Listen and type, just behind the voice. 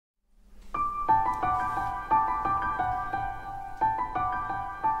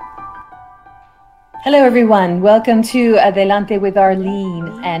Hello, everyone. Welcome to Adelante with Arlene,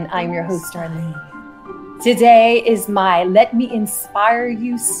 and I'm your host, Arlene. Today is my Let Me Inspire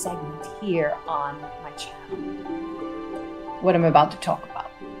You segment here on my channel. What I'm about to talk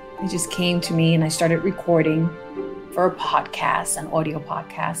about. It just came to me and I started recording for a podcast, an audio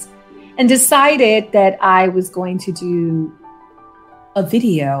podcast, and decided that I was going to do a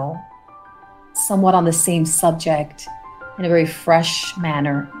video somewhat on the same subject in a very fresh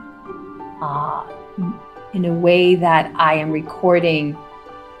manner. In a way that I am recording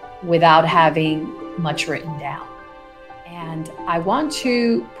without having much written down. And I want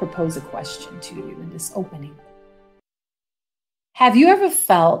to propose a question to you in this opening. Have you ever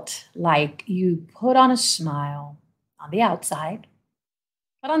felt like you put on a smile on the outside,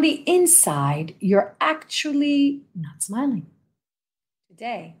 but on the inside, you're actually not smiling?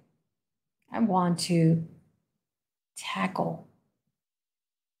 Today, I want to tackle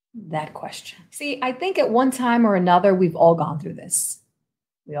that question. See, I think at one time or another, we've all gone through this.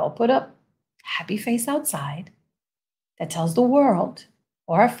 We all put up a happy face outside that tells the world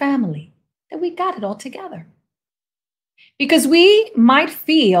or our family that we got it all together. Because we might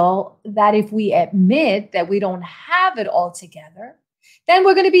feel that if we admit that we don't have it all together, then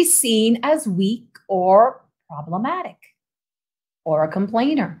we're going to be seen as weak or problematic or a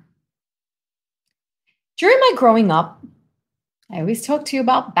complainer. During my growing up, I always talk to you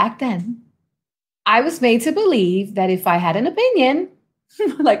about back then, I was made to believe that if I had an opinion,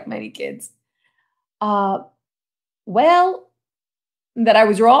 like many kids, that I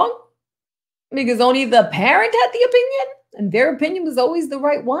was wrong because only the parent had the opinion and their opinion was always the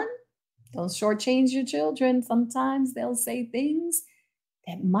right one. Don't shortchange your children. Sometimes they'll say things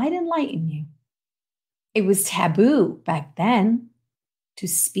that might enlighten you. It was taboo back then to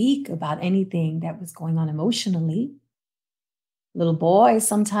speak about anything that was going on emotionally. Little boys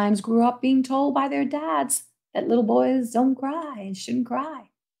sometimes grew up being told by their dads that little boys don't cry and shouldn't cry.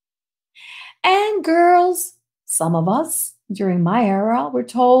 And girls, some of us during my era were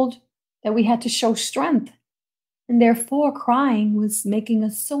told that we had to show strength, and therefore crying was making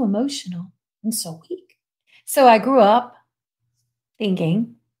us so emotional and so weak. So I grew up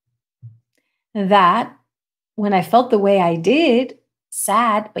thinking that when I felt the way I did,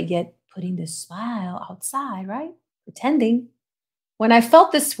 sad, but yet putting this smile outside, right? Pretending. When I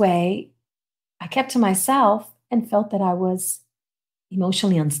felt this way, I kept to myself and felt that I was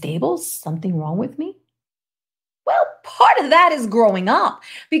emotionally unstable, something wrong with me. Well, part of that is growing up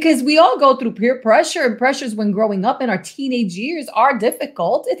because we all go through peer pressure, and pressures when growing up in our teenage years are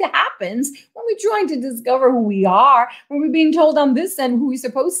difficult. It happens when we're trying to discover who we are, when we're being told on this end who we're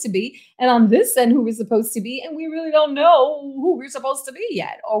supposed to be and on this end who we're supposed to be, and we really don't know who we're supposed to be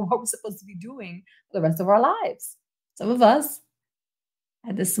yet or what we're supposed to be doing for the rest of our lives. Some of us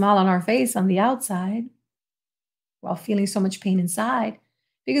had this smile on our face on the outside while feeling so much pain inside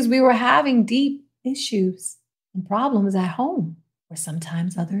because we were having deep issues and problems at home, or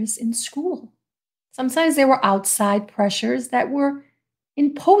sometimes others in school. Sometimes there were outside pressures that were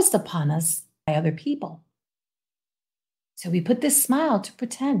imposed upon us by other people. So we put this smile to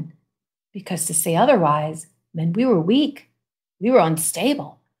pretend because to say otherwise meant we were weak, we were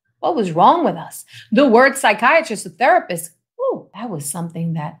unstable. What was wrong with us? The word psychiatrist, a therapist, that was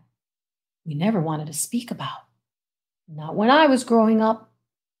something that we never wanted to speak about. Not when I was growing up,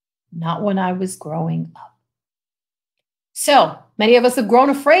 not when I was growing up. So many of us have grown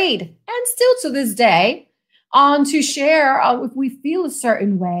afraid, and still to this day, to share if we feel a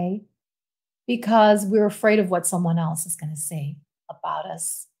certain way because we're afraid of what someone else is going to say about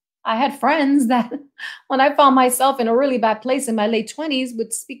us. I had friends that when I found myself in a really bad place in my late 20s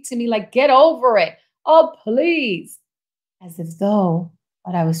would speak to me like, get over it. Oh, please. As if though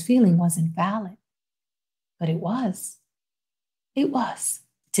what I was feeling wasn't valid. But it was. It was.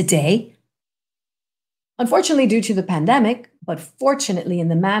 Today, unfortunately due to the pandemic, but fortunately in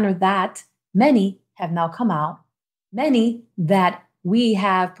the manner that many have now come out, many that we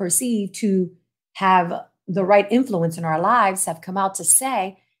have perceived to have the right influence in our lives have come out to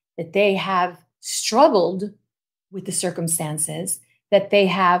say that they have struggled with the circumstances, that they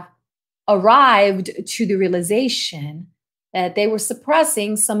have arrived to the realization that they were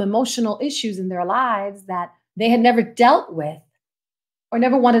suppressing some emotional issues in their lives that they had never dealt with or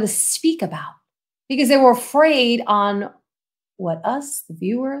never wanted to speak about because they were afraid on what us, the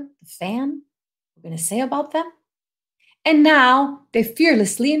viewer, the fan, were going to say about them. And now they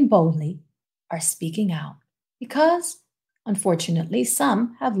fearlessly and boldly are speaking out because, unfortunately,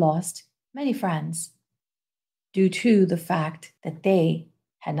 some have lost many friends due to the fact that they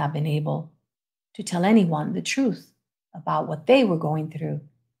had not been able to tell anyone the truth about what they were going through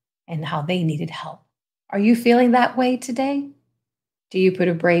and how they needed help. Are you feeling that way today? Do you put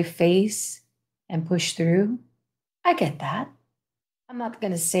a brave face and push through? I get that. I'm not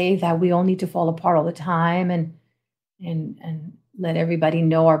going to say that we all need to fall apart all the time and let everybody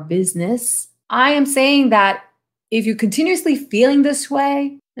know our business. I am saying that if you're continuously feeling this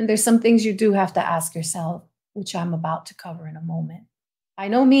way, then there's some things you do have to ask yourself, which I'm about to cover in a moment. By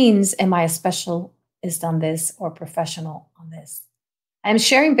no means am I a specialist on this or professional on this. I am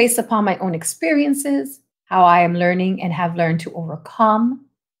sharing based upon my own experiences, how I am learning and have learned to overcome,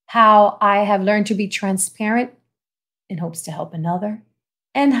 how I have learned to be transparent in hopes to help another,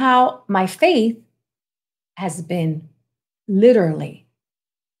 and how my faith has been literally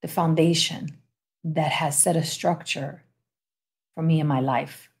the foundation that has set a structure for me in my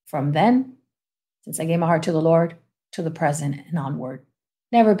life from then, since I gave my heart to the Lord, to the present and onward.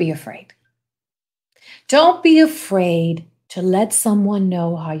 Never be afraid. Don't be afraid to let someone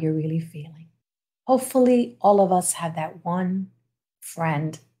know how you're really feeling. Hopefully, all of us have that one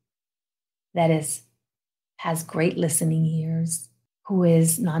friend that has great listening ears, who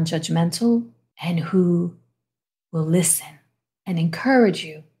is non-judgmental, and who will listen and encourage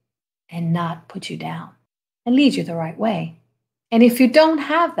you and not put you down and lead you the right way. And if you don't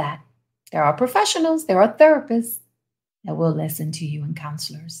have that, there are professionals, there are therapists that will listen to you and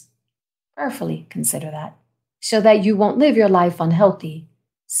counselors. Prayerfully consider that so that you won't live your life unhealthy,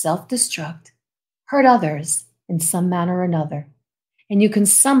 self-destruct, hurt others in some manner or another, and you can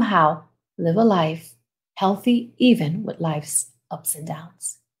somehow live a life healthy even with life's ups and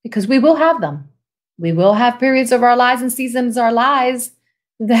downs. Because we will have them. We will have periods of our lives and seasons of our lives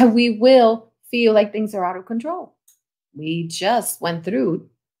that we will feel like things are out of control. We just went through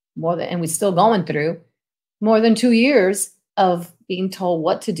and we're still going through more than 2 years of being told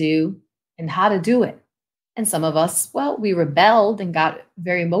what to do and how to do it. And some of us, well, we rebelled and got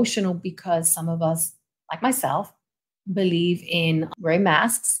very emotional because some of us, like myself, believe in wearing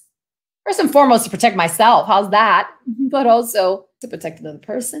masks. First and foremost, to protect myself. How's that? But also to protect another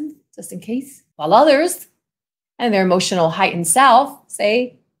person, just in case. While others and their emotional heightened self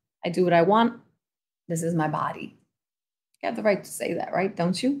say, I do what I want. This is my body. You have the right to say that, right?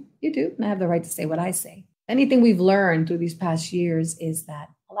 Don't you? You do. And I have the right to say what I say. Anything we've learned through these past years is that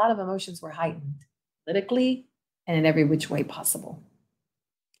a lot of emotions were heightened politically and in every which way possible.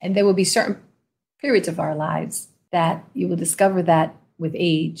 And there will be certain periods of our lives that you will discover that with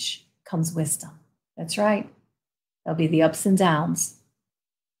age comes wisdom. That's right. There'll be the ups and downs.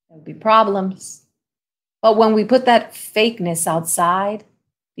 There'll be problems. But when we put that fakeness outside,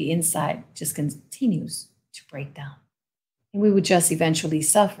 the inside just continues to break down. And we would just eventually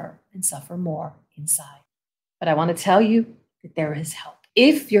suffer and suffer more inside. But I want to tell you that there is help.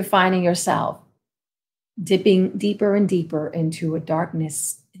 If you're finding yourself dipping deeper and deeper into a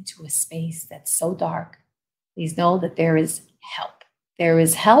darkness, into a space that's so dark, please know that there is help. There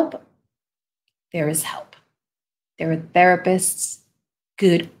is help. There is help. There are therapists,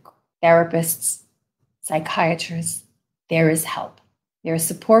 good therapists, psychiatrists. There is help. There are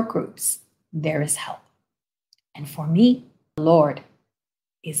support groups. There is help. And for me, the Lord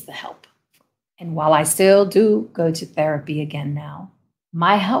is the help. And while I still do go to therapy again now,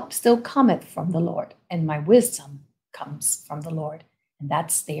 my help still cometh from the Lord, and my wisdom comes from the Lord. And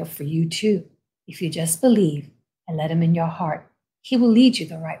that's there for you too. If you just believe and let Him in your heart, He will lead you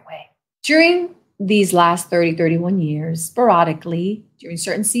the right way. During these last 31 years, sporadically, during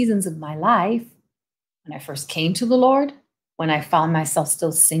certain seasons of my life, when I first came to the Lord, when I found myself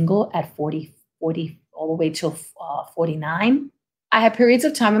still single at 40, all the way till 49, I had periods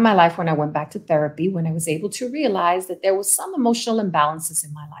of time in my life when I went back to therapy, when I was able to realize that there was some emotional imbalances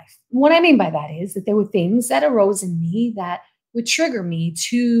in my life. And what I mean by that is that there were things that arose in me that would trigger me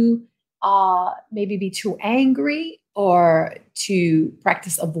to maybe be too angry or to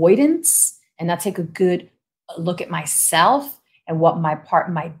practice avoidance and not take a good look at myself and what my part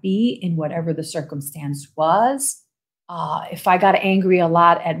might be in whatever the circumstance was. If I got angry a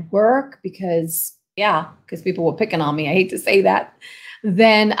lot at work because people were picking on me, I hate to say that,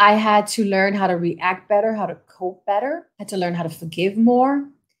 then I had to learn how to react better, how to cope better. I had to learn how to forgive more.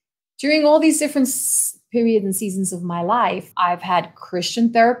 During all these different periods and seasons of my life, I've had Christian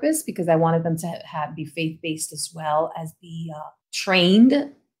therapists because I wanted them to be faith-based as well as be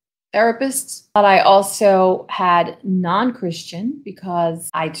trained therapists. But I also had non-Christian because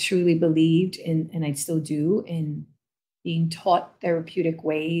I truly believed in, and I still do, in being taught therapeutic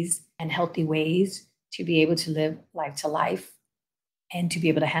ways and healthy ways to be able to live life to life and to be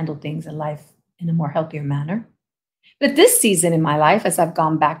able to handle things in life in a more healthier manner. But this season in my life, as I've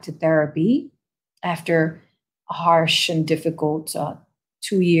gone back to therapy after a harsh and difficult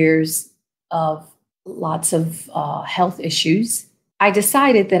 2 years of lots of health issues, I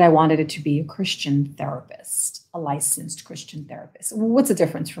decided that I wanted it to be a Christian therapist, a licensed Christian therapist. What's the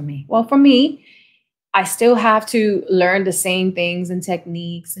difference for me? Well, for me, I still have to learn the same things and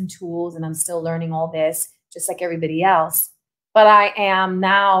techniques and tools, and I'm still learning all this just like everybody else. But I am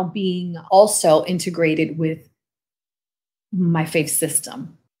now being also integrated with my faith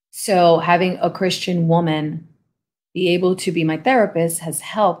system. So having a Christian woman be able to be my therapist has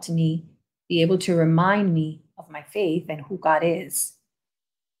helped me be able to remind me of my faith and who God is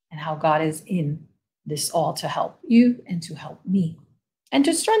and how God is in this all to help you and to help me and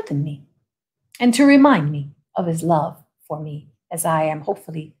to strengthen me and to remind me of his love for me as I am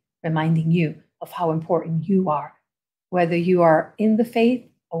hopefully reminding you of how important you are, whether you are in the faith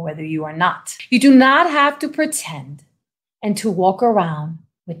or whether you are not. You do not have to pretend and to walk around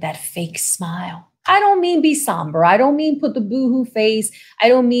with that fake smile. I don't mean be somber. I don't mean put the boohoo face. I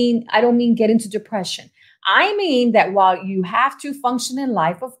don't mean get into depression. I mean that while you have to function in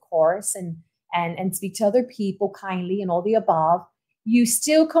life, of course, and speak to other people kindly and all the above, you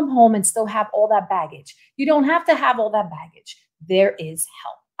still come home and still have all that baggage. You don't have to have all that baggage. There is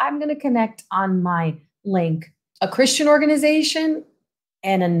help. I'm going to connect on my link a Christian organization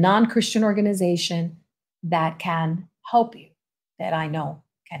and a non-Christian organization that can help you, that I know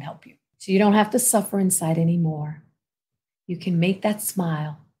can help you. So you don't have to suffer inside anymore. You can make that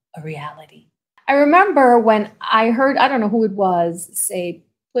smile a reality. I remember when I heard, I don't know who it was, say,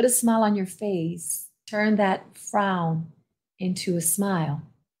 put a smile on your face, turn that frown into a smile,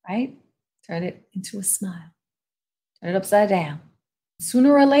 right? Turn it into a smile. Turn it upside down.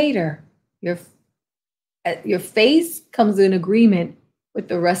 Sooner or later, your face comes in agreement with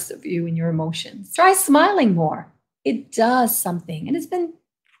the rest of you and your emotions. Try smiling more. It does something. And it's been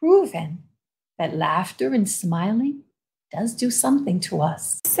proven that laughter and smiling does do something to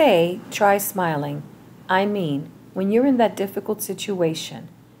us. Say, try smiling. I mean, when you're in that difficult situation,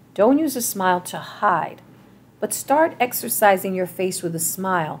 don't use a smile to hide, but start exercising your face with a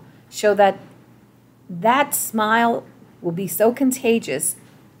smile. Show that that smile will be so contagious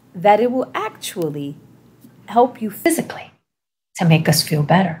that it will actually help you physically to make us feel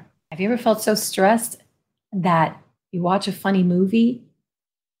better. Have you ever felt so stressed that you watch a funny movie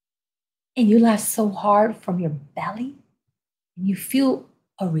and you laugh so hard from your belly and you feel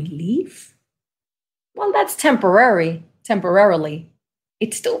a relief? Well, that's temporarily.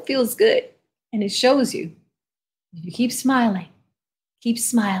 It still feels good and it shows you. If you keep smiling, keep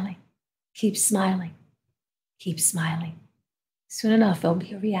smiling, keep smiling, keep smiling. Soon enough, there'll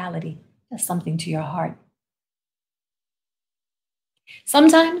be a reality. That's something to your heart.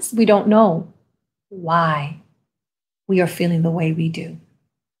 Sometimes we don't know why we are feeling the way we do.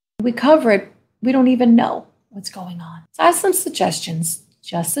 We cover it, we don't even know what's going on. So I have some suggestions,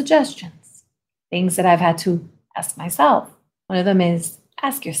 just suggestions, things that I've had to ask myself. One of them is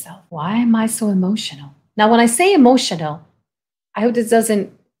ask yourself, why am I so emotional? Now, when I say emotional, I hope this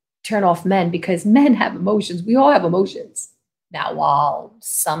doesn't turn off men because men have emotions. We all have emotions. Now, while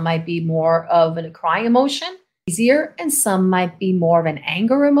some might be more of a crying emotion, easier, and some might be more of an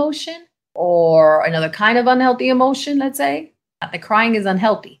anger emotion or another kind of unhealthy emotion, let's say. The crying is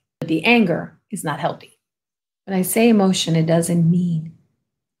unhealthy, but the anger is not healthy. When I say emotion, it doesn't mean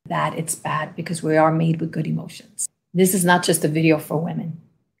that it's bad because we are made with good emotions. This is not just a video for women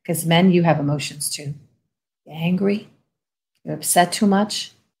because men, you have emotions too. You're angry, you're upset too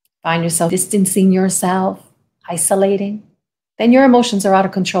much, find yourself distancing yourself, isolating, then your emotions are out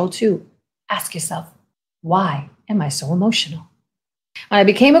of control too. Ask yourself, why am I so emotional? When I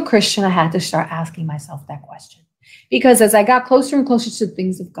became a Christian, I had to start asking myself that question. Because as I got closer and closer to the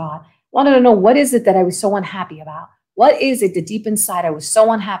things of God, I wanted to know, what is it that I was so unhappy about? What is it that deep inside I was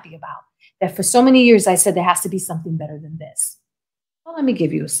so unhappy about that for so many years I said there has to be something better than this? Well, let me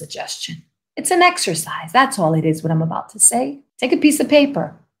give you a suggestion. It's an exercise. That's all it is, what I'm about to say. Take a piece of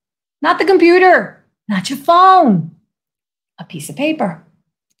paper, not the computer, not your phone, a piece of paper.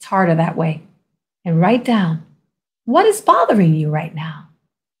 It's harder that way. And write down, what is bothering you right now?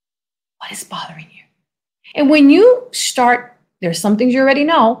 What is bothering you? And when you start, there's some things you already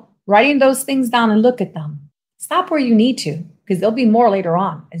know, writing those things down and look at them. Stop where you need to, because there'll be more later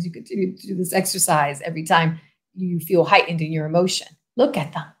on as you continue to do this exercise every time you feel heightened in your emotion. Look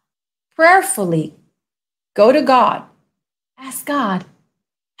at them. Prayerfully, go to God. Ask God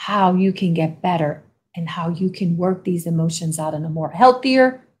how you can get better and how you can work these emotions out in a more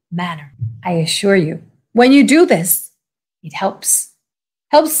healthier manner. I assure you, when you do this, it helps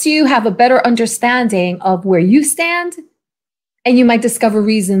you have a better understanding of where you stand, and you might discover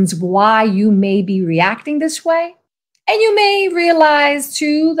reasons why you may be reacting this way. And you may realize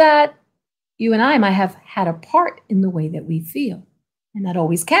too that you and I might have had a part in the way that we feel. And not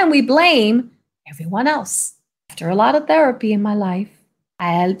always can we blame everyone else. After a lot of therapy in my life,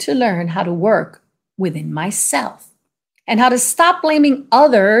 I had to learn how to work within myself and how to stop blaming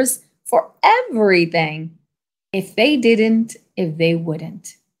others for everything. If they didn't, if they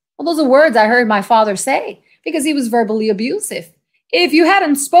wouldn't. Well, those are words I heard my father say because he was verbally abusive. If you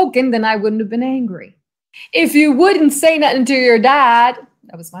hadn't spoken, then I wouldn't have been angry. If you wouldn't say nothing to your dad,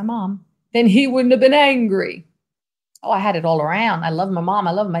 that was my mom, then he wouldn't have been angry. Oh, I had it all around. I love my mom.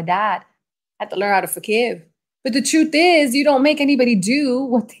 I love my dad. I had to learn how to forgive. But the truth is, you don't make anybody do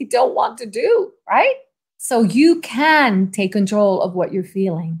what they don't want to do, right? So you can take control of what you're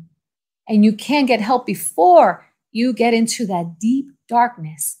feeling. And you can get help before you get into that deep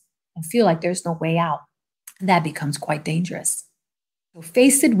darkness and feel like there's no way out. That becomes quite dangerous. So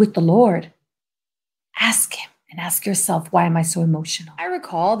face it with the Lord. Ask him and ask yourself, why am I so emotional? I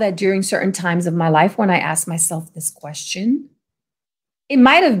recall that during certain times of my life when I asked myself this question, it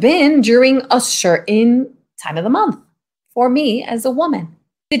might have been during a certain time of the month for me as a woman.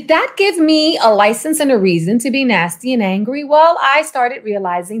 Did that give me a license and a reason to be nasty and angry? Well, I started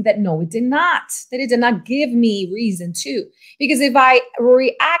realizing that no, it did not. That it did not give me reason to. Because if I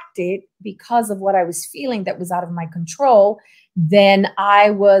reacted because of what I was feeling that was out of my control, then I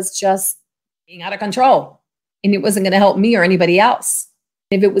was just being out of control. And it wasn't going to help me or anybody else.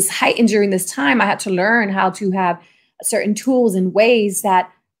 If it was heightened during this time, I had to learn how to have certain tools and ways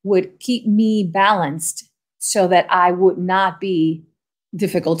that would keep me balanced so that I would not be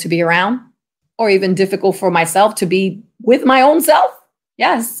difficult to be around or even difficult for myself to be with my own self.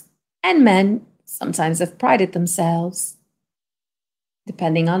 Yes. And men sometimes have prided themselves,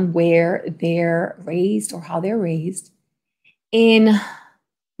 depending on where they're raised or how they're raised, in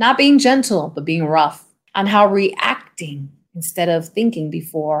not being gentle, but being rough, on how reacting instead of thinking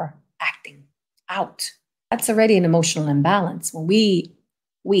before acting out. That's already an emotional imbalance when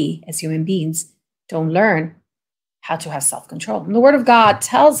we as human beings don't learn how to have self-control. And the Word of God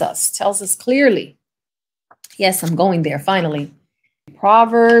tells us clearly. Yes, I'm going there finally.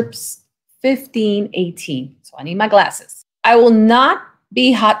 Proverbs 15:18. So I need my glasses. I will not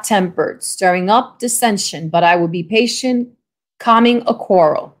be hot-tempered, stirring up dissension, but I will be patient, calming a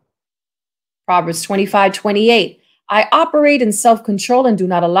quarrel. Proverbs 25:28. I operate in self-control and do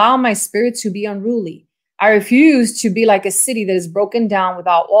not allow my spirit to be unruly. I refuse to be like a city that is broken down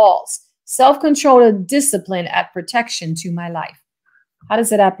without walls. Self-control and discipline add protection to my life. How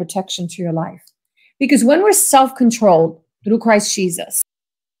does it add protection to your life? Because when we're self-controlled through Christ Jesus,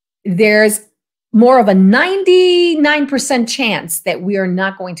 there's more of a 99% chance that we are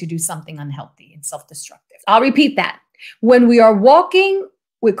not going to do something unhealthy and self-destructive. I'll repeat that. When we are walking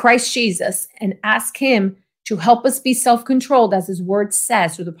with Christ Jesus and ask him to help us be self-controlled, as his word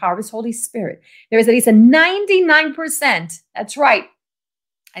says, through the power of his Holy Spirit, there is at least a 99%. That's right.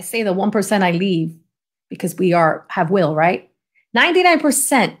 I say the 1% I leave because we have will, right?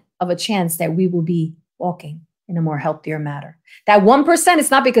 99% of a chance that we will be walking in a more healthier manner. That 1% is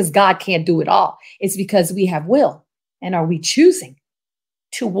not because God can't do it all. It's because we have will. And are we choosing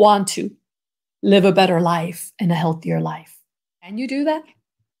to want to live a better life and a healthier life? Can you do that?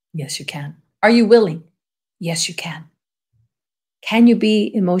 Yes, you can. Are you willing? Yes, you can. Can you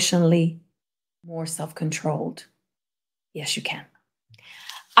be emotionally more self-controlled? Yes, you can.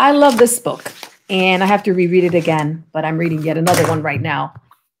 I love this book, and I have to reread it again, but I'm reading yet another one right now.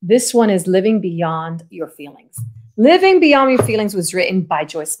 This one is Living Beyond Your Feelings. Living Beyond Your Feelings was written by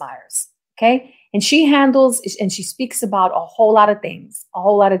Joyce Myers, okay? And she speaks about a whole lot of things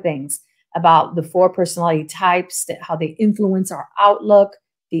about the 4 personality types, how they influence our outlook,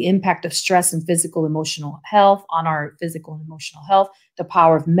 the impact of stress and physical emotional health on our physical and emotional health, the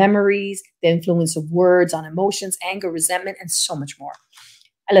power of memories, the influence of words on emotions, anger, resentment, and so much more.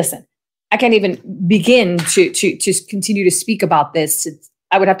 Listen, I can't even begin to continue to speak about this.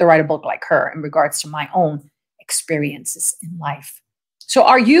 I would have to write a book like her in regards to my own experiences in life. So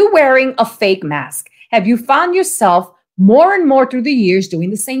are you wearing a fake mask? Have you found yourself more and more through the years doing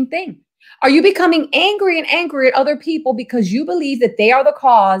the same thing? Are you becoming angry and angry at other people because you believe that they are the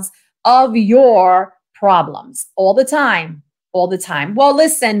cause of your problems all the time? All the time. Well,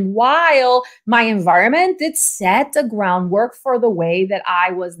 listen, while my environment did set a groundwork for the way that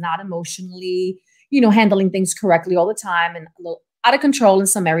I was not emotionally, handling things correctly all the time and a little out of control in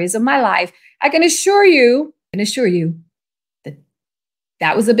some areas of my life, I can assure you that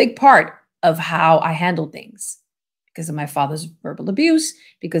that was a big part of how I handled things. Because of my father's verbal abuse,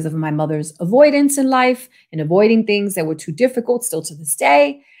 because of my mother's avoidance in life and avoiding things that were too difficult still to this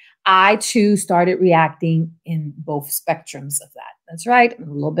day, I too started reacting in both spectrums of that. That's right. A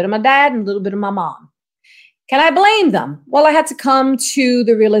little bit of my dad and a little bit of my mom. Can I blame them? Well, I had to come to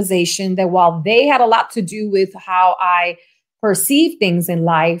the realization that while they had a lot to do with how I perceive things in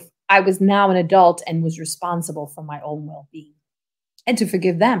life, I was now an adult and was responsible for my own well-being, and to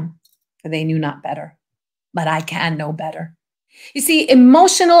forgive them, for they knew not better. But I can know better. You see,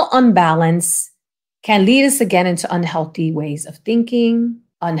 emotional unbalance can lead us again into unhealthy ways of thinking,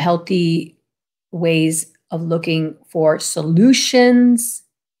 unhealthy ways of looking for solutions.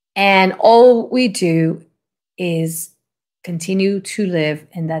 And all we do is continue to live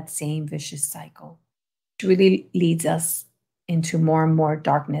in that same vicious cycle, which really leads us into more and more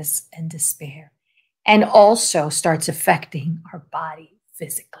darkness and despair, and also starts affecting our body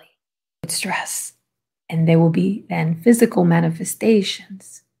physically with stress. And there will be then physical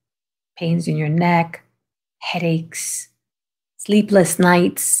manifestations, pains in your neck, headaches, sleepless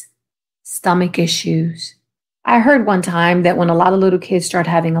nights, stomach issues. I heard one time that when a lot of little kids start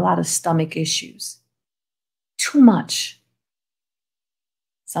having a lot of stomach issues, too much,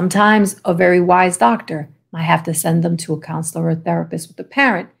 sometimes a very wise doctor might have to send them to a counselor or a therapist with a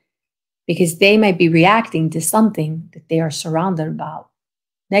parent, because they might be reacting to something that they are surrounded about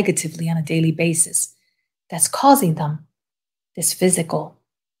negatively on a daily basis that's causing them this physical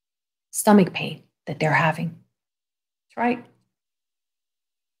stomach pain that they're having. That's right.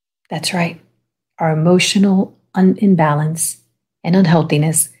 That's right. Our emotional imbalance and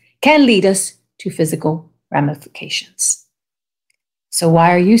unhealthiness can lead us to physical ramifications. So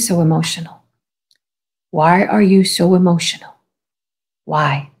why are you so emotional? Why are you so emotional?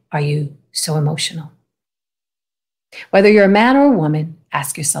 Why are you so emotional? Whether you're a man or a woman,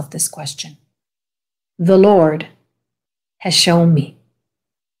 ask yourself this question. The Lord has shown me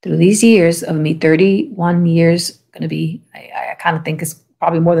through these years of me, 31 years, going to be, I kind of think it's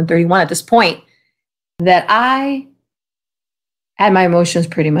probably more than 31 at this point, that I had my emotions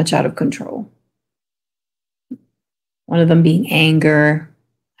pretty much out of control. One of them being anger.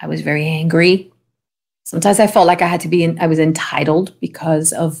 I was very angry. Sometimes I felt like I was entitled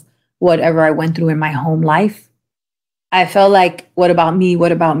because of whatever I went through in my home life. I felt like, what about me?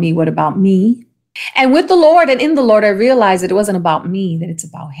 What about me? What about me? And with the Lord and in the Lord, I realized that it wasn't about me, that it's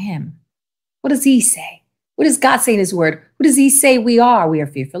about Him. What does He say? What does God say in His word? What does He say we are? We are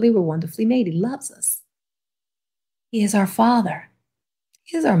fearfully, we're wonderfully made. He loves us. He is our Father.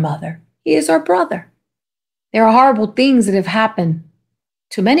 He is our mother. He is our brother. There are horrible things that have happened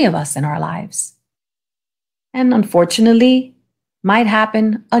to many of us in our lives, and unfortunately might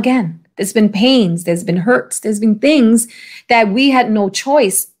happen again. There's been pains, there's been hurts, there's been things that we had no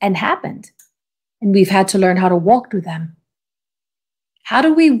choice and happened. And we've had to learn how to walk through them. How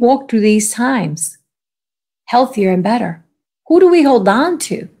do we walk through these times healthier and better? Who do we hold on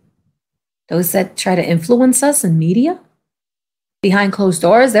to? Those that try to influence us in media? Behind closed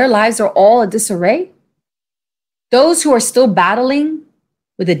doors, their lives are all a disarray. Those who are still battling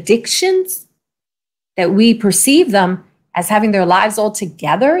with addictions, that we perceive them as having their lives all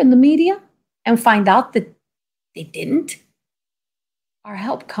together in the media and find out that they didn't. Our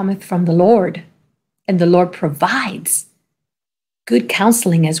help cometh from the Lord, and the Lord provides good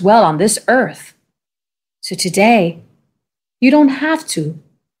counseling as well on this earth. So today, you don't have to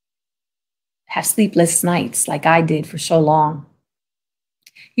have sleepless nights like I did for so long.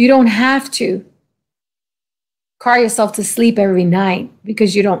 You don't have to cry yourself to sleep every night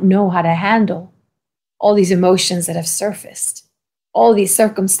because you don't know how to handle all these emotions that have surfaced, all these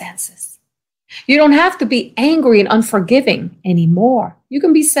circumstances. You don't have to be angry and unforgiving anymore. You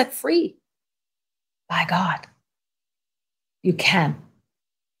can be set free by God. You can.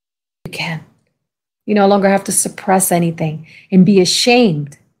 You can. You no longer have to suppress anything and be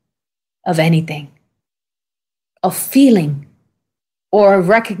ashamed of anything, of feeling or of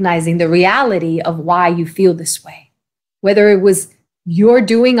recognizing the reality of why you feel this way. Whether it was your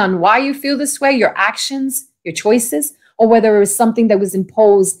doing on why you feel this way, your actions, your choices, or whether it was something that was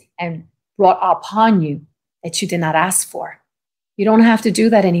imposed and brought upon you that you did not ask for. You don't have to do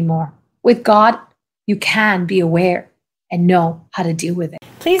that anymore. With God, you can be aware and know how to deal with it.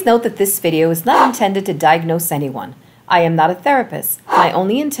 Please note that this video is not intended to diagnose anyone. I am not a therapist. My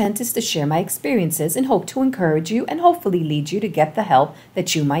only intent is to share my experiences and hope to encourage you and hopefully lead you to get the help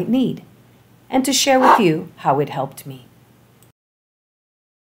that you might need, and to share with you how it helped me.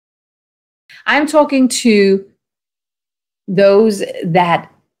 I'm talking to those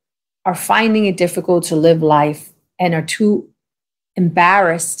that are finding it difficult to live life and are too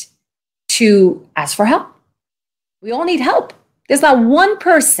embarrassed to ask for help. We all need help. There's not one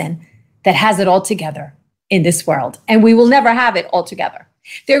person that has it all together in this world, and we will never have it all together.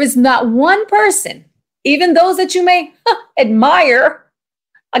 There is not one person even those that you may admire.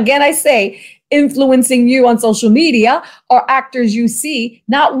 Again, I say, influencing you on social media or actors you see,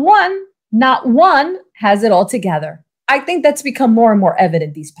 not one has it all together. I think that's become more and more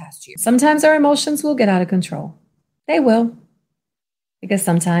evident these past years. Sometimes our emotions will get out of control. They will, because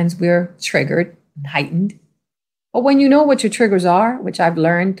sometimes we're triggered and heightened. But when you know what your triggers are, which I've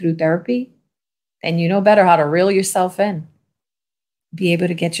learned through therapy, then you know better how to reel yourself in, be able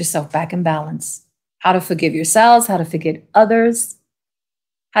to get yourself back in balance, how to forgive yourselves, how to forgive others,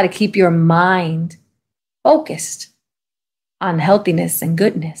 how to keep your mind focused on healthiness and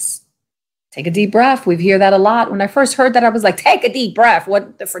goodness. Take a deep breath. We hear that a lot. When I first heard that, I was like, take a deep breath.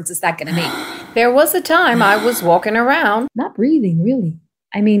 What difference is that going to make? There was a time I was walking around, not breathing, really.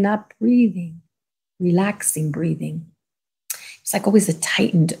 Not breathing, relaxing breathing. It's like always a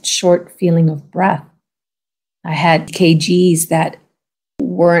tightened, short feeling of breath. I had KGs that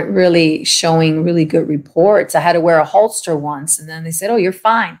weren't really showing really good reports. I had to wear a holster once, and then they said, oh, you're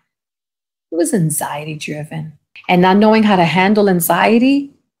fine. It was anxiety driven. And not knowing how to handle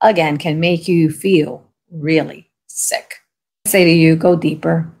anxiety, again, can make you feel really sick. I say to you, go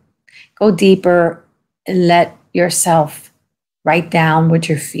deeper and let yourself write down what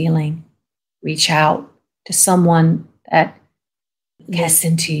you're feeling. Reach out to someone that can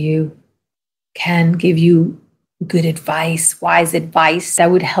listen to you, can give you good advice, wise advice that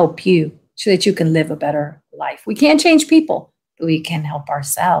would help you so that you can live a better life. We can't change people, but we can help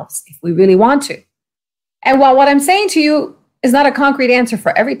ourselves if we really want to. And while what I'm saying to you is not a concrete answer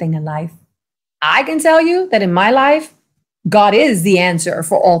for everything in life, I can tell you that in my life, God is the answer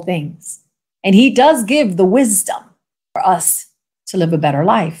for all things. And he does give the wisdom for us to live a better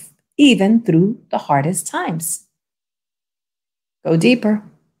life, even through the hardest times. Go deeper.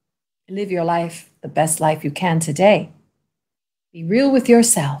 Live your life the best life you can today. Be real with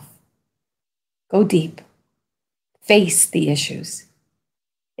yourself. Go deep. Face the issues.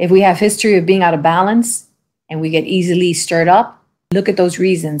 If we have history of being out of balance and we get easily stirred up, look at those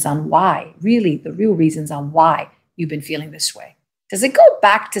reasons on why, really the real reasons on why you've been feeling this way. Does it go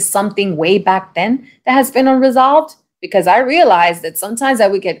back to something way back then that has been unresolved? Because I realized that sometimes I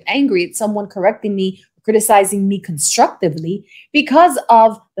would get angry at someone correcting me, criticizing me constructively because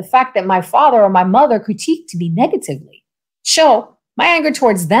of the fact that my father or my mother critiqued me negatively. So my anger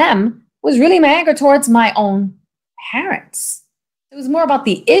towards them was really my anger towards my own parents. It was more about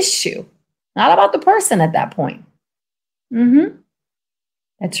the issue, not about the person at that point.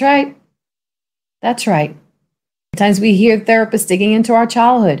 That's right. That's right. Sometimes we hear therapists digging into our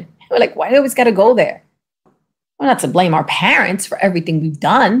childhood. We're like, why do we always got to go there? We're not to blame our parents for everything we've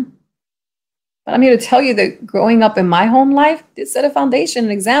done. But I'm here to tell you that growing up in my home life did set a foundation,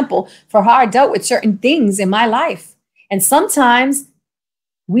 an example for how I dealt with certain things in my life. And sometimes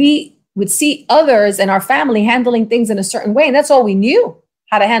we would see others in our family handling things in a certain way. And that's all we knew,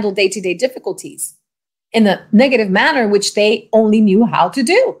 how to handle day-to-day difficulties in the negative manner, which they only knew how to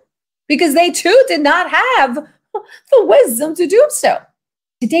do because they too did not have the wisdom to do so.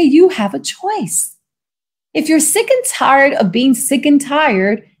 Today, you have a choice. If you're sick and tired of being sick and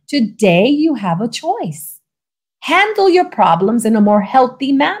tired, today you have a choice. Handle your problems in a more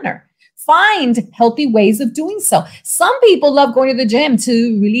healthy manner. Find healthy ways of doing so. Some people love going to the gym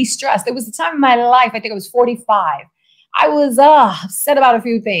to release stress. There was a time in my life, I think I was 45. I was upset about a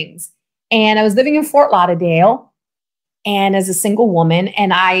few things. And I was living in Fort Lauderdale and as a single woman.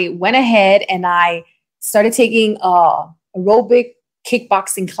 And I went ahead and I started taking aerobic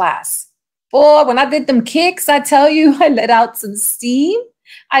kickboxing class. Boy, when I did them kicks, I tell you, I let out some steam.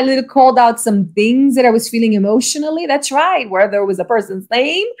 I called out some things that I was feeling emotionally. That's right. Whether it was a person's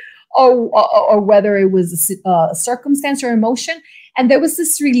name or whether it was a circumstance or emotion. And there was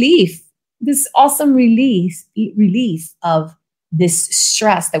this relief, this awesome release of this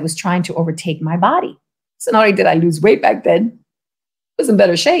stress that was trying to overtake my body. So not only did I lose weight back then, I was in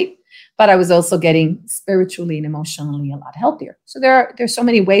better shape, but I was also getting spiritually and emotionally a lot healthier. So there's so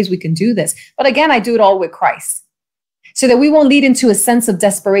many ways we can do this. But again, I do it all with Christ so that we won't lead into a sense of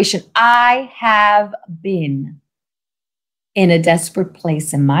desperation. I have been in a desperate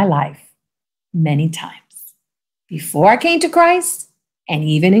place in my life many times before I came to Christ and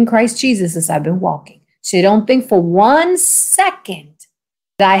even in Christ Jesus as I've been walking. So don't think for 1 second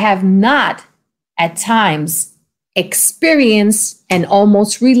that I have not at times experienced and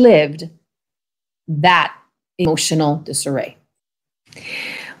almost relived that emotional disarray.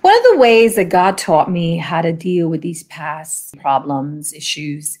 One of the ways that God taught me how to deal with these past problems,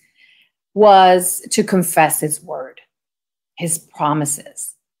 issues, was to confess his word, his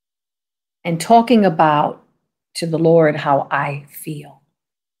promises, and talking about to the Lord how I feel.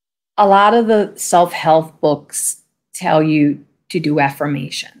 A lot of the self-help books tell you to do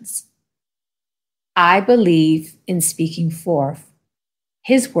affirmations. I believe in speaking forth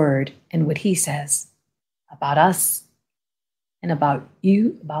his word and what he says about us and about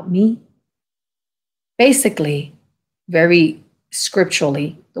you, about me. Basically, very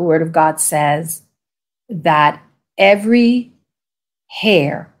scripturally, the word of God says that every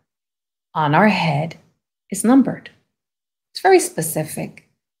hair on our head is numbered. It's very specific,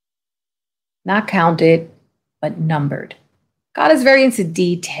 not counted, but numbered. God is very into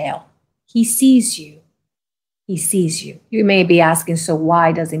detail. He sees you. He sees you. You may be asking, so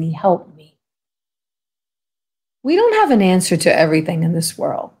why doesn't he help me? We don't have an answer to everything in this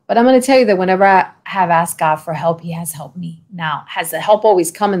world, but I'm going to tell you that whenever I have asked God for help, he has helped me. Now, has the help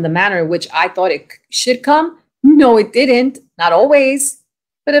always come in the manner in which I thought it should come? No, it didn't. Not always,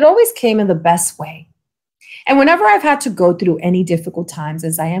 but it always came in the best way. And whenever I've had to go through any difficult times,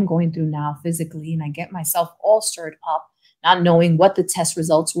 as I am going through now physically, and I get myself all stirred up, not knowing what the test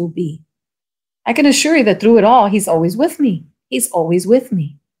results will be, I can assure you that through it all, he's always with me. He's always with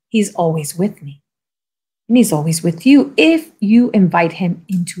me. He's always with me. And he's always with you if you invite him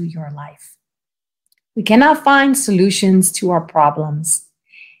into your life. We cannot find solutions to our problems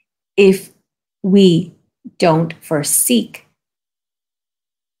if we don't first seek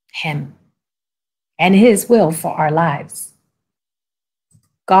him and his will for our lives.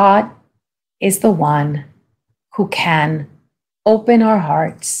 God is the one who can open our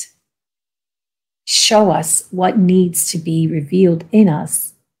hearts, show us what needs to be revealed in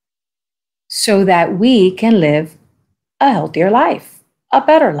us so that we can live a healthier life, a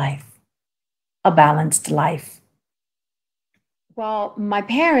better life, a balanced life. Well, my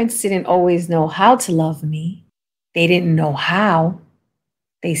parents didn't always know how to love me. They didn't know how.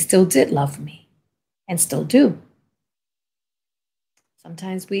 They still did love me and still do.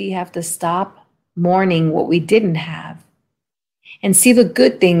 Sometimes we have to stop mourning what we didn't have and see the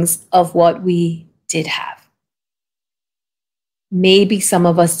good things of what we did have. Maybe some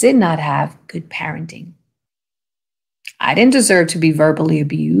of us did not have good parenting. I didn't deserve to be verbally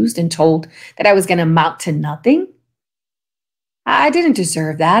abused and told that I was going to amount to nothing. I didn't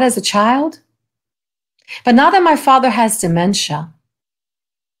deserve that as a child. But now that my father has dementia,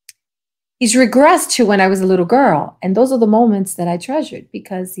 he's regressed to when I was a little girl. And those are the moments that I treasured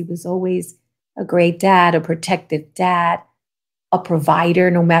because he was always a great dad, a protective dad, a provider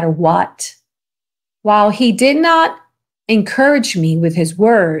no matter what. While he did not encourage me with his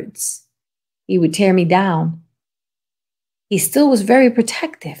words, he would tear me down. He still was very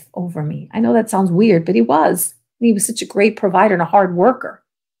protective over me. I know that sounds weird, but he was. He was such a great provider and a hard worker.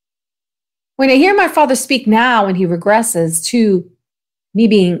 When I hear my father speak now and he regresses to me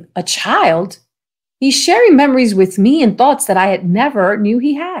being a child, he's sharing memories with me and thoughts that I had never knew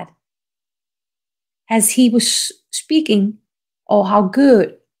he had. As he was speaking, oh, how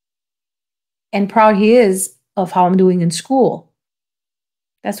good and proud he is of how I'm doing in school.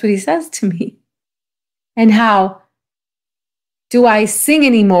 That's what he says to me. And how do I sing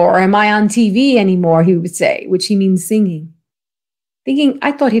anymore? Or am I on TV anymore? He would say, which he means singing. Thinking,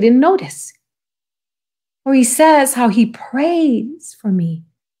 I thought he didn't notice. Or he says how he prays for me,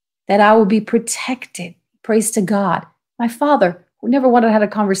 that I will be protected. Praise to God. My father, who never wanted to have a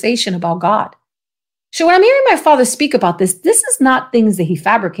conversation about God. So when I'm hearing my father speak about this is not things that he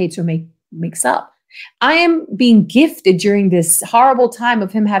fabricates or makes up. I am being gifted during this horrible time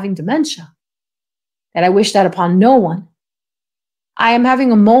of him having dementia, that I wish that upon no one. I am having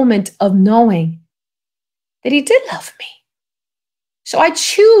a moment of knowing that he did love me. So I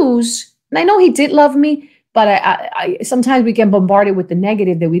choose, and I know he did love me, but I sometimes we get bombarded with the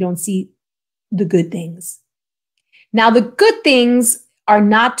negative that we don't see the good things. Now, the good things are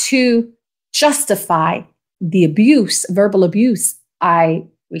not to justify the abuse, verbal abuse I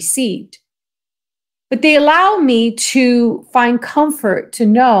received. But they allow me to find comfort to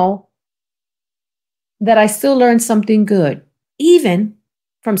know that I still learned something good. Even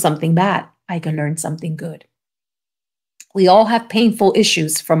from something bad, I can learn something good. We all have painful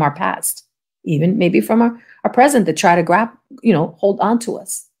issues from our past, even maybe from our present that try to hold on to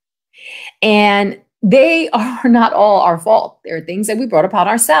us. And they are not all our fault. There are things that we brought upon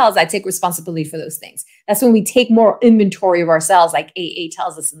ourselves. I take responsibility for those things. That's when we take more inventory of ourselves, like AA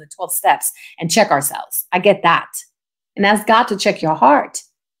tells us in the 12 steps, and check ourselves. I get that. And ask God to check your heart.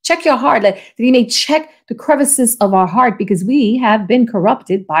 Check your heart, that he may check the crevices of our heart, because we have been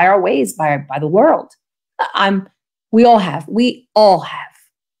corrupted by our ways, by the world. We all have. We all have.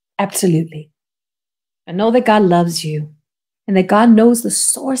 Absolutely. I know that God loves you and that God knows the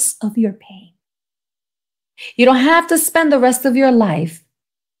source of your pain. You don't have to spend the rest of your life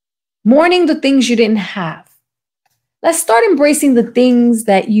mourning the things you didn't have. Let's start embracing the things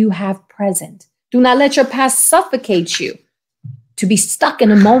that you have present. Do not let your past suffocate you, to be stuck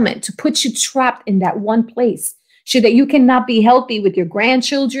in a moment, to put you trapped in that one place, so that you cannot be healthy with your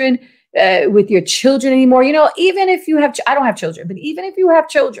grandchildren, with your children anymore. Even if you have, I don't have children, but even if you have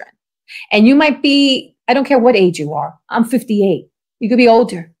children and you might be, I don't care what age you are, I'm 58, you could be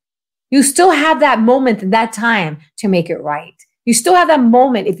older. You still have that moment and that time to make it right. You still have that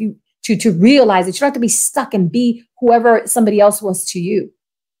moment to realize that you don't have to be stuck and be whoever somebody else was to you,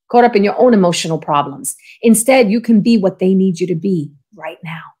 caught up in your own emotional problems. Instead, you can be what they need you to be right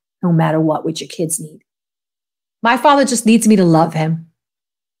now, no matter what your kids need. My father just needs me to love him.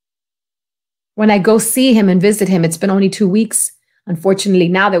 When I go see him and visit him, it's been only 2 weeks. Unfortunately,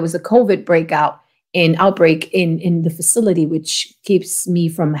 now there was a COVID outbreak in the facility, which keeps me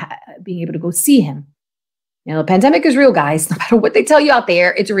from being able to go see him. The pandemic is real, guys. No matter what they tell you out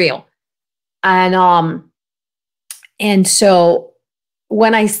there, it's real. And so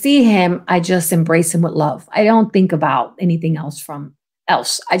when I see him, I just embrace him with love. I don't think about anything else.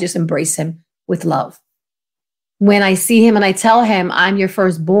 I just embrace him with love. When I see him and I tell him, I'm your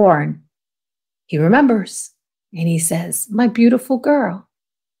firstborn, he remembers and he says, my beautiful girl.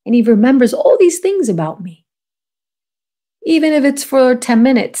 And he remembers all these things about me, even if it's for 10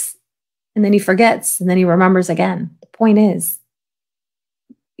 minutes. And then he forgets and then he remembers again. The point is,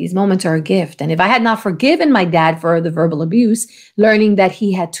 these moments are a gift. And if I had not forgiven my dad for the verbal abuse, learning that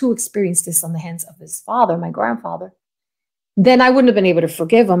he had too experienced this on the hands of his father, my grandfather, then I wouldn't have been able to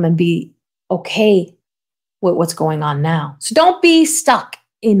forgive him and be okay with what's going on now. So don't be stuck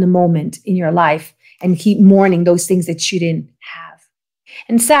in the moment in your life and keep mourning those things that you didn't have.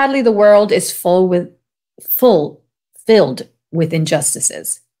 And sadly, the world is filled with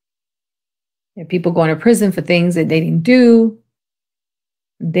injustices. There are people going to prison for things that they didn't do.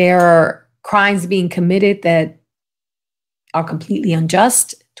 There are crimes being committed that are completely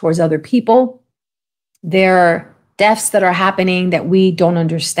unjust towards other people. There are deaths that are happening that we don't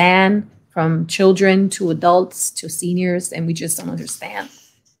understand, from children to adults to seniors, and we just don't understand.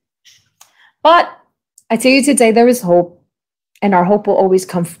 But I tell you today, there is hope, and our hope will always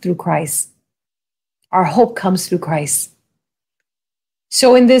come through Christ. Our hope comes through Christ.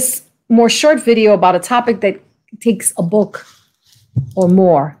 So in this more short video about a topic that takes a book or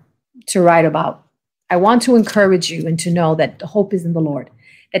more to write about, I want to encourage you and to know that the hope is in the Lord,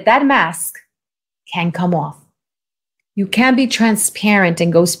 that mask can come off. You can be transparent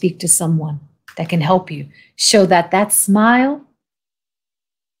and go speak to someone that can help you, show that smile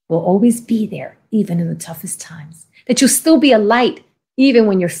will always be there, even in the toughest times, that you'll still be a light, even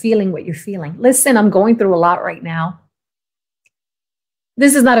when you're feeling what you're feeling. Listen, I'm going through a lot right now.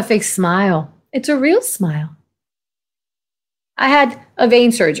 This is not a fake smile. It's a real smile. I had a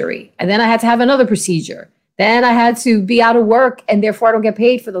vein surgery, and then I had to have another procedure. Then I had to be out of work, and therefore I don't get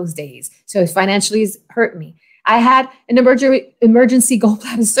paid for those days. So it financially has hurt me. I had an emergency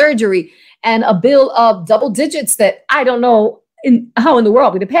gallbladder surgery and a bill of double digits that I don't know how in the world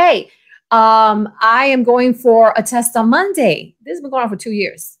I'm going to pay. I am going for a test on Monday. This has been going on for 2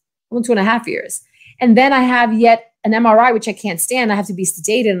 years, 2.5 years. And then I have yet an MRI, which I can't stand. I have to be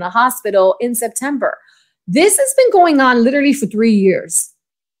sedated in a hospital in September. This has been going on literally for 3 years.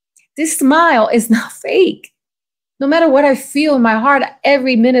 This smile is not fake. No matter what I feel in my heart,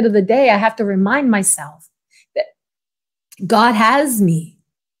 every minute of the day, I have to remind myself that God has me,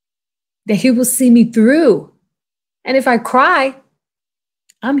 that He will see me through. And if I cry,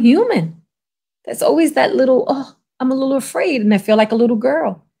 I'm human. There's always that little, I'm a little afraid and I feel like a little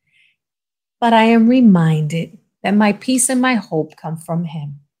girl. But I am reminded that my peace and my hope come from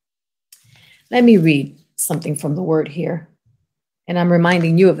Him. Let me read something from the Word here. And I'm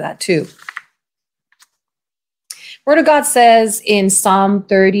reminding you of that too. Word of God says in Psalm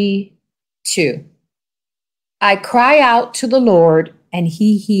 32, I cry out to the Lord and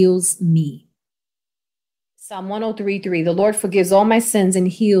He heals me. Psalm 103:3, the Lord forgives all my sins and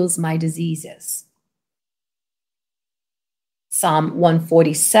heals my diseases. Psalm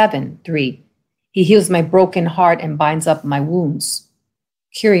 147:3, He heals my broken heart and binds up my wounds,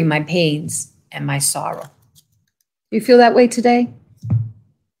 curing my pains and my sorrow. Do you feel that way today?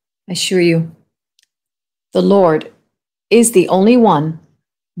 I assure you, the Lord is the only one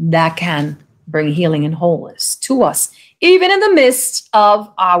that can bring healing and wholeness to us, even in the midst of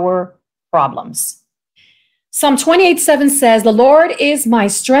our problems. Psalm 28:7 says, the Lord is my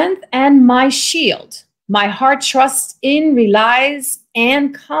strength and my shield. My heart trusts in, relies,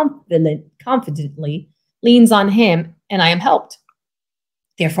 and confidently leans on Him, and I am helped.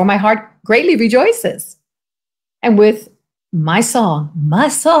 Therefore, my heart greatly rejoices. And with my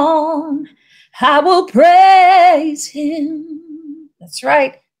song, I will praise him. That's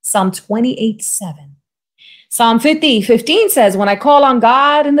right. Psalm 28:7. Psalm 50:15 says, when I call on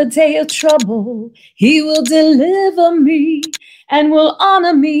God in the day of trouble, he will deliver me and will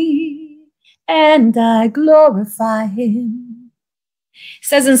honor me, and I glorify him. It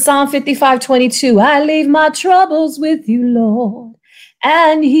says in Psalm 55:22, I leave my troubles with you, Lord,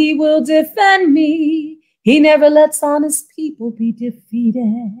 and he will defend me. He never lets honest people be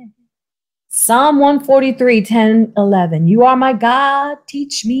defeated. Psalm 143:10-11, you are my God,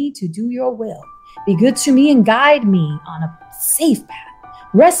 teach me to do your will. Be good to me and guide me on a safe path.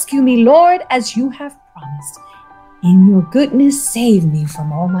 Rescue me, Lord, as you have promised. In your goodness, save me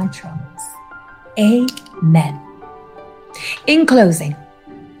from all my troubles. Amen. In closing,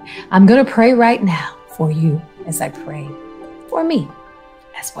 I'm going to pray right now for you as I pray for me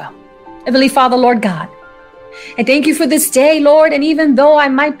as well. Heavenly Father, Lord God, I thank you for this day, Lord. And even though I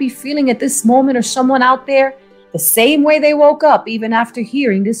might be feeling at this moment, or someone out there, the same way they woke up even after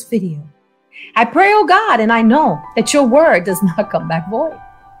hearing this video, I pray, oh God, and I know that your word does not come back void.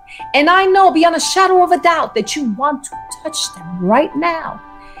 And I know beyond a shadow of a doubt that you want to touch them right now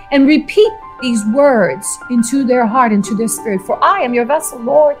and repeat these words into their heart, into their spirit. For I am your vessel,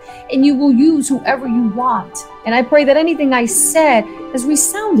 Lord, and you will use whoever you want. And I pray that anything I said has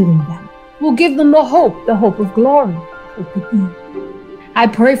resounded in them, will give them the hope of glory, the hope of you. I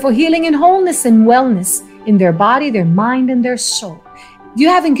pray for healing and wholeness and wellness in their body, their mind, and their soul. If you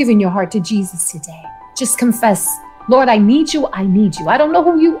haven't given your heart to Jesus today, just confess, Lord, I need you. I need you. I don't know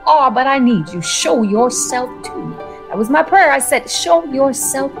who you are, but I need you. Show yourself to me. That was my prayer. I said, show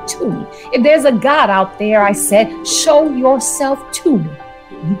yourself to me. If there's a God out there, I said, show yourself to me.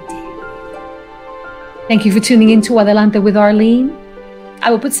 You did. Thank you for tuning in to Adelante with Arlene. I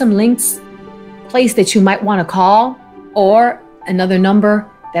will put some links, place that you might want to call, or another number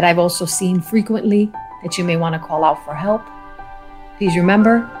that I've also seen frequently that you may want to call out for help. Please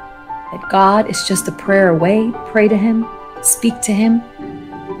remember that God is just a prayer away. Pray to him, speak to him,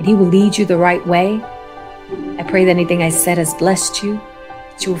 and he will lead you the right way. I pray that anything I said has blessed you,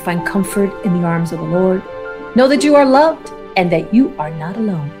 that you will find comfort in the arms of the Lord. Know that you are loved and that you are not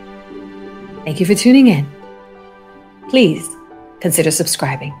alone. Thank you for tuning in. Please consider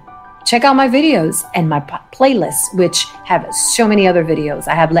subscribing. Check out my videos and my playlists, which have so many other videos.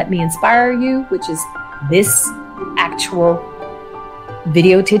 I have Let Me Inspire You, which is this actual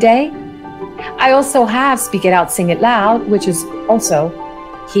video today. I also have Speak It Out, Sing It Loud, which is also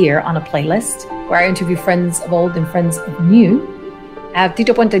here on a playlist where I interview friends of old and friends of new. I have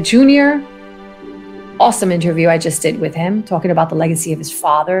Tito Puente Jr., awesome interview I just did with him, talking about the legacy of his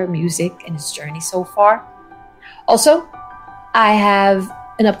father, music, and his journey so far. Also, I have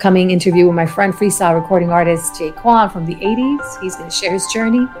an upcoming interview with my friend, freestyle recording artist Jay Kwan from the 80s. He's going to share his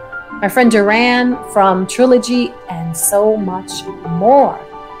journey. My friend Duran from Trilogy, and so much more.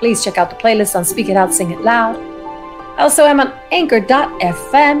 Please check out the playlist on Speak It Out, Sing It Loud. I also am on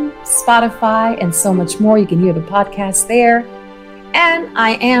Anchor.fm, Spotify, and so much more. You can hear the podcast there. And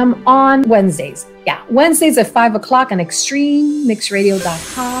I am on Wednesdays. Wednesdays at 5 o'clock on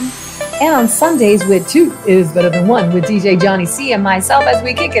ExtremeMixRadio.com. And on Sundays with Two is Better Than One with DJ Johnny C and myself as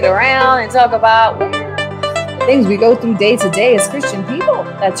we kick it around and talk about things we go through day to day as Christian people.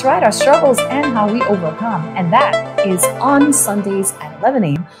 That's right, our struggles and how we overcome. And that is on Sundays at 11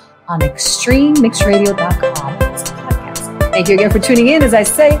 a.m. on ExtremeMixRadio.com. It's a podcast. Thank you again for tuning in, as I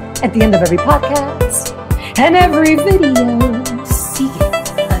say at the end of every podcast and every video. Sigue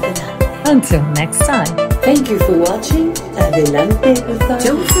adelante. Until next time. Thank you for watching Adelante with Arlene.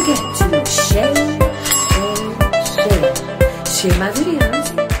 Don't forget to share Share my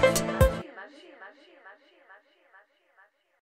videos.